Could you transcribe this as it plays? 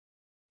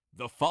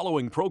The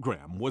following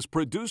program was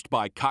produced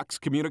by Cox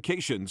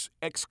Communications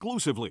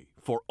exclusively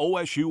for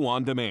OSU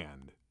On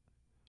Demand.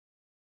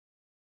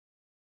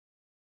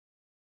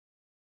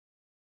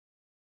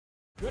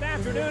 Good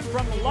afternoon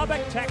from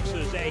Lubbock,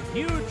 Texas. A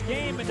huge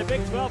game in the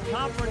Big 12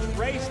 Conference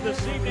race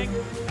this evening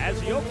as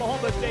the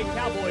Oklahoma State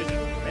Cowboys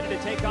are ready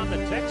to take on the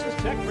Texas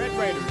Tech Red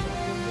Raiders.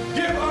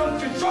 Give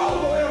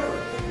uncontrollable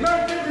effort.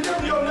 Make them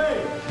remember your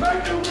name.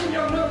 Make them remember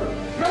your number.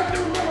 Make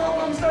them remember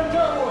Oklahoma State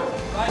Cowboys.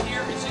 Right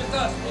here, it's just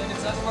us, man.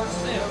 It's us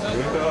versus them.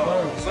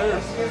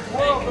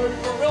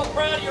 We're real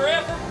proud of your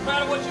effort. We're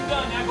proud of what you've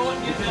done. Now go ahead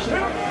and get it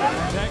done.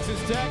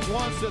 Texas Tech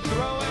wants to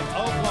throw it.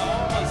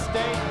 Oklahoma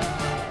State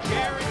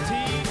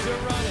guaranteed to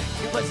run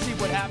it. Let's see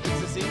what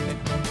happens this evening.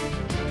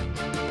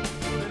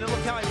 And then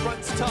look how he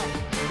runs tough.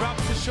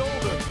 Drops the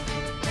shoulder.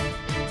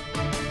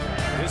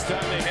 This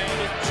time they hand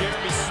it.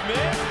 Jeremy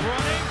Smith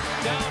running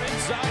down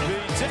inside the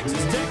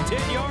Texas Tech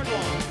 10-yard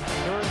line.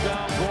 Third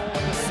down goal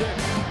at the 6.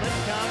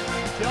 Lincon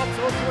jumps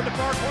over toward the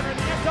far corner in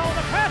the end zone.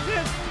 The pass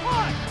is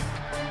caught.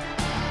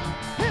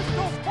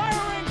 Pistols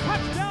firing.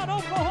 Touchdown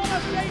Oklahoma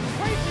State.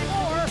 Tracy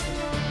Moore.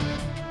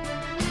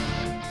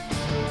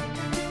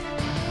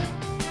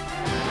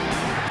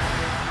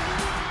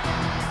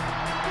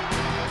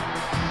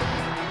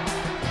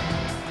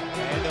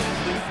 And a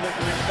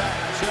flickering back.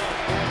 Jump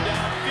going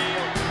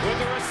downfield with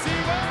the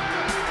receiver.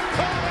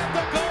 Caught at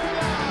the goal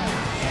line.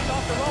 And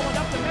off the roll and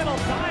up the middle.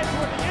 Dive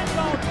toward the end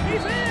zone.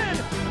 He's in.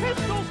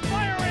 Pistols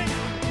firing.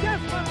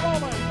 Desmond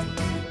Rowland.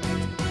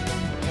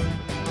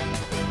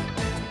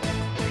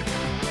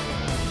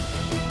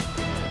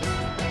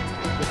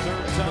 The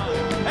third time.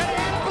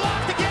 And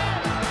blocked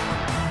again.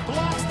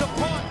 Blocks the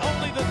punt.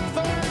 Only the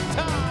third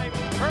time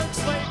Herc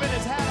Slavin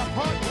has had a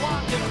punt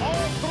blocked, and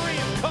all three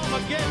have come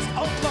against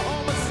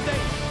Oklahoma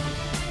State.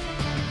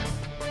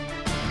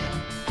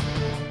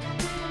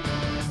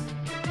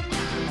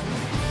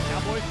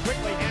 Cowboys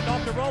quickly hand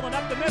off the roll and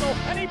up the middle,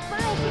 and he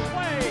barrels his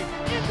way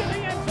into the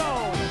end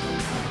zone.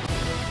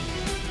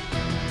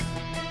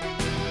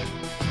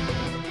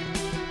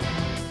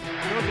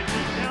 Throws it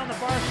deep down the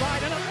far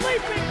side, and a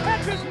leaping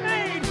catch is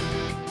made.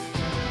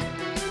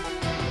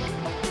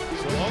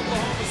 So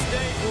Oklahoma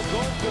State will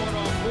go for it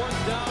on fourth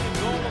down and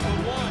goal number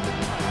 1.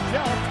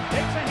 Shell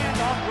takes a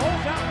handoff,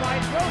 rolls out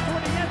right, throws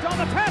toward the end zone.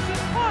 The pass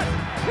is caught.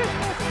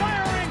 Pistols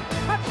firing.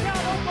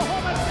 Touchdown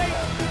Oklahoma State.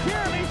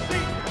 Jeremy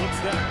Seaton. Looks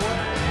that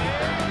way.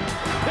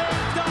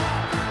 Picked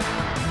off.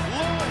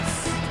 Lewis.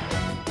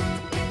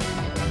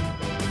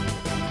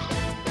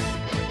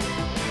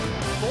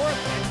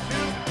 Fourth and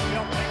 2.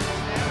 Shell takes the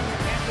snap,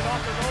 hands it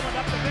off the roll and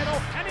up the middle,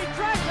 and he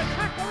drags the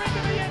tackler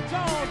into the end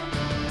zone.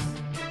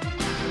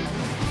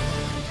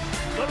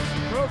 Looks,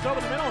 throws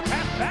over the middle,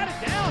 pass batted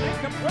down,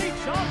 incomplete.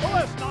 Sean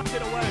Lewis knocked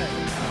it away.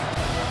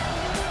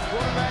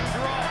 Quarterback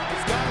draw.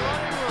 He's got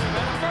running room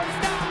and a first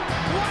down.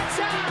 Watch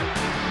out.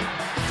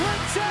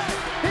 Flips it.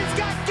 He's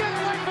got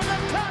getaway from the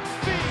top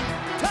speed.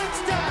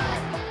 Touchdown.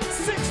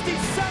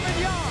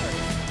 67 yards.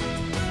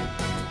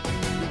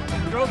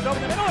 Throws over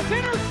the middle, it's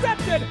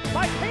intercepted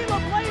by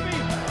Caleb Levy.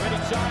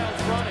 Freddie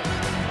Childs running.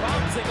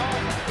 Bouncing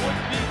off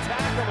would-be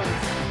tacklers.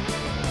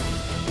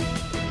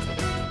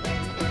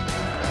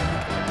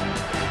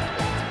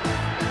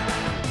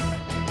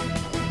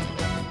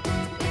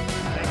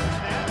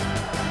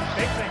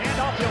 Takes the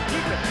handoff, he'll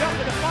keep it, jump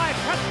to the 5,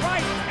 cuts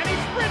right, and he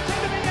sprints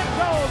into the end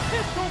zone.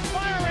 Pistols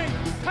firing,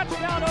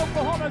 touchdown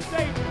Oklahoma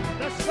State.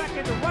 The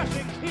second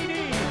rushing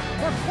TD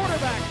for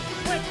quarterback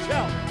Clint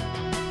Shelf.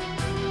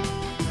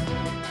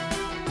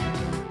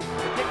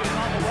 The kick is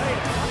on the way,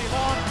 it's running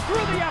long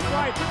through the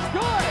uprights, it's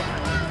good.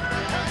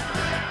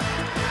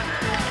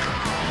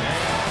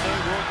 And they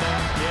will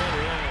not get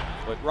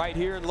in. But right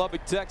here in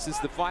Lubbock, Texas,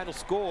 the final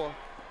score,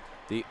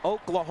 the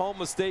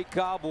Oklahoma State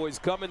Cowboys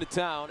come into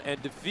town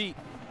and defeat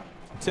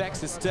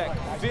Texas Tech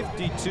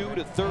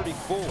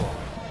 52-34.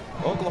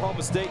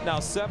 Oklahoma State now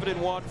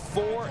 7-1,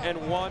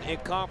 4-1 in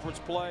conference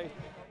play.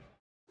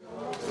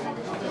 Good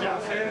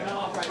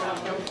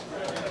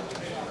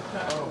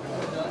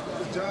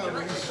job,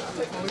 man.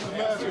 Leave the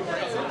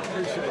mask on.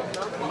 Appreciate it.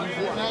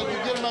 Now you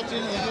get him at the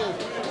end of the year.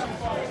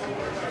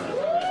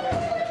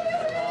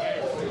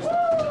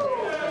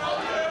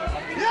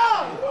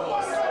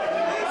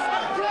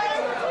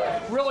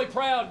 Really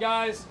proud,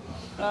 guys.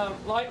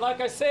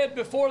 Like I said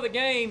before the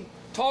game,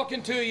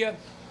 talking to you,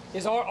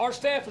 is our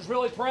staff is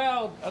really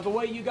proud of the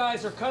way you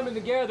guys are coming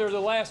together the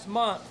last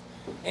month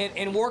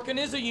and working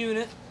as a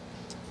unit.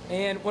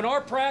 And when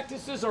our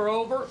practices are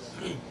over,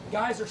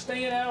 guys are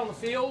staying out on the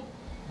field,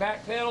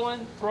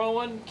 backpedaling,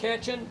 throwing,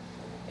 catching,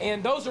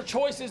 and those are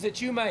choices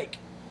that you make,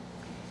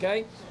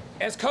 okay?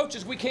 As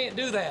coaches, we can't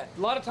do that.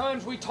 A lot of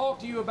times we talk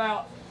to you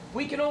about,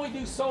 we can only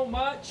do so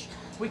much,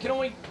 we can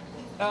only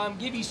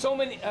give you so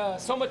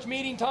much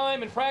meeting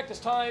time and practice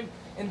time,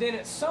 and then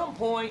at some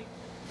point,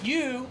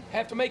 you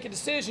have to make a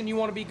decision you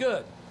want to be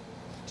good,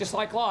 just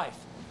like life.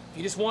 If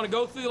you just want to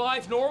go through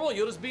life normal,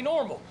 you'll just be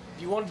normal.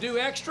 If you want to do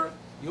extra,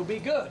 you'll be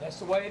good. That's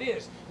the way it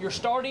is. You're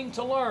starting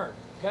to learn,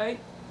 okay?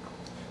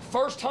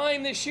 First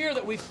time this year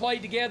that we've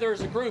played together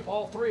as a group,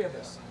 all three of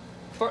us.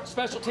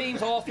 special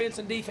teams, offense,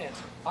 and defense.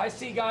 I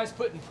see guys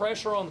putting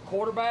pressure on the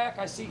quarterback.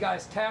 I see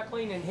guys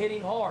tackling and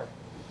hitting hard.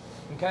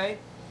 Okay?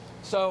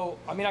 So,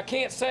 I mean, I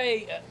can't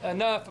say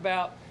enough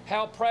about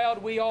how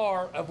proud we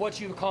are of what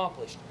you've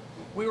accomplished.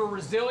 We were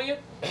resilient.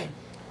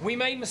 We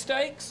made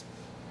mistakes.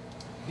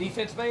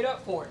 Defense made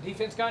up for it.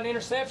 Defense got an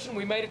interception.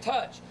 We made a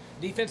touch.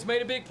 Defense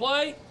made a big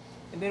play,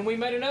 and then we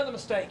made another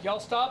mistake. Y'all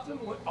stopped them.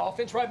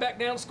 Offense right back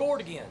down and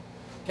scored again.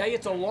 Okay,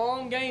 it's a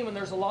long game, and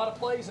there's a lot of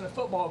plays in a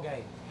football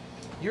game.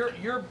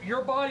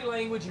 Your body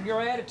language and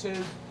your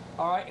attitude,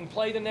 all right, and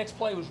play the next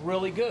play was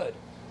really good,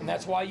 and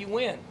that's why you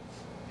win.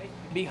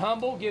 Be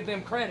humble, give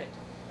them credit.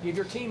 Give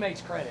your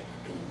teammates credit.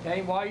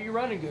 Okay, why are you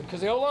running good?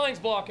 Because the O-line's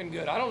blocking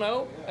good. I don't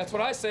know. That's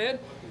what I said.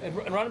 And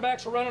running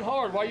backs are running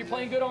hard. Why are you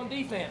playing good on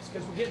defense?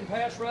 Because we're getting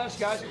pass rush,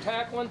 guys are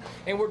tackling,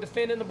 and we're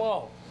defending the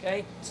ball.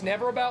 Okay, it's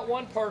never about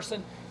one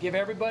person. Give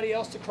everybody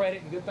else the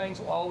credit, and good things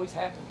will always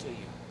happen to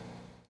you.